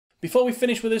Before we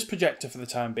finish with this projector for the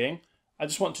time being, I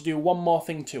just want to do one more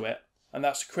thing to it, and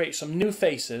that's to create some new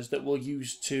faces that we'll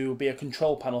use to be a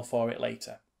control panel for it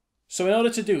later. So in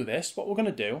order to do this, what we're going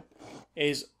to do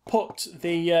is put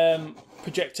the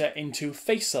projector into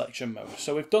face selection mode.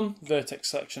 So we've done vertex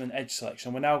selection and edge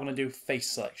selection. We're now going to do face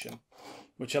selection,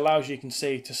 which allows you can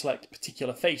see to select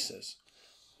particular faces.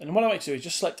 And what I like to do is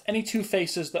just select any two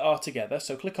faces that are together.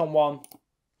 So click on one,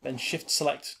 then shift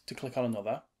select to click on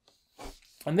another.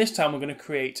 And this time we're going to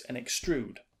create an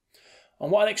extrude. And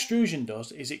what an extrusion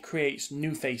does is it creates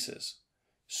new faces.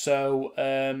 So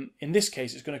in this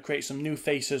case, it's going to create some new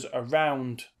faces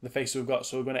around the face we've got.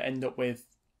 So we're going to end up with,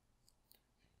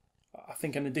 I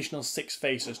think, an additional 6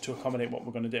 faces to accommodate what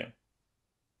we're going to do.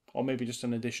 Or maybe just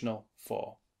an additional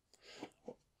 4.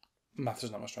 Math is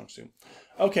not my strong suit.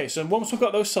 Okay, so once we've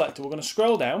got those selected, we're going to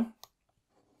scroll down.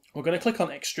 We're going to click on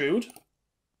extrude.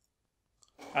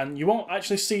 And you won't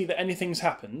actually see that anything's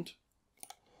happened.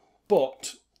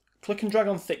 But click and drag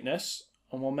on thickness,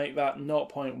 and we'll make that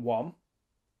 0.1.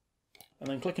 And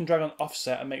then click and drag on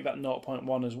offset and make that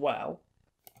 0.1 as well.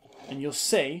 And you'll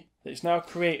see that it's now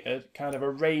created kind of a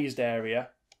raised area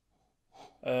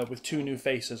with 2 new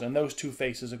faces. And those 2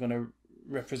 faces are going to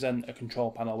represent a control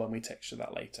panel when we texture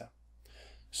that later.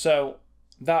 So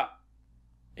that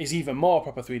is even more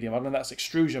proper 3D modeling. That's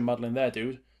extrusion modeling there,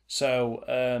 dude. So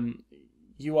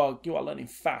you are learning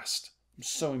fast. I'm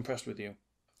so impressed with you.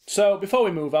 So before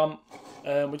we move on,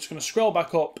 we're just going to scroll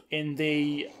back up in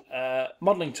the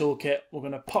modeling toolkit. We're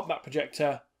going to pop that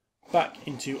projector back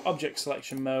into object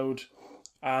selection mode,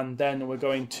 and then we're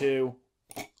going to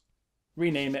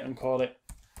rename it and call it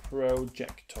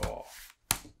projector.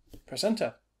 Press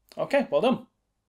enter. Okay, well done.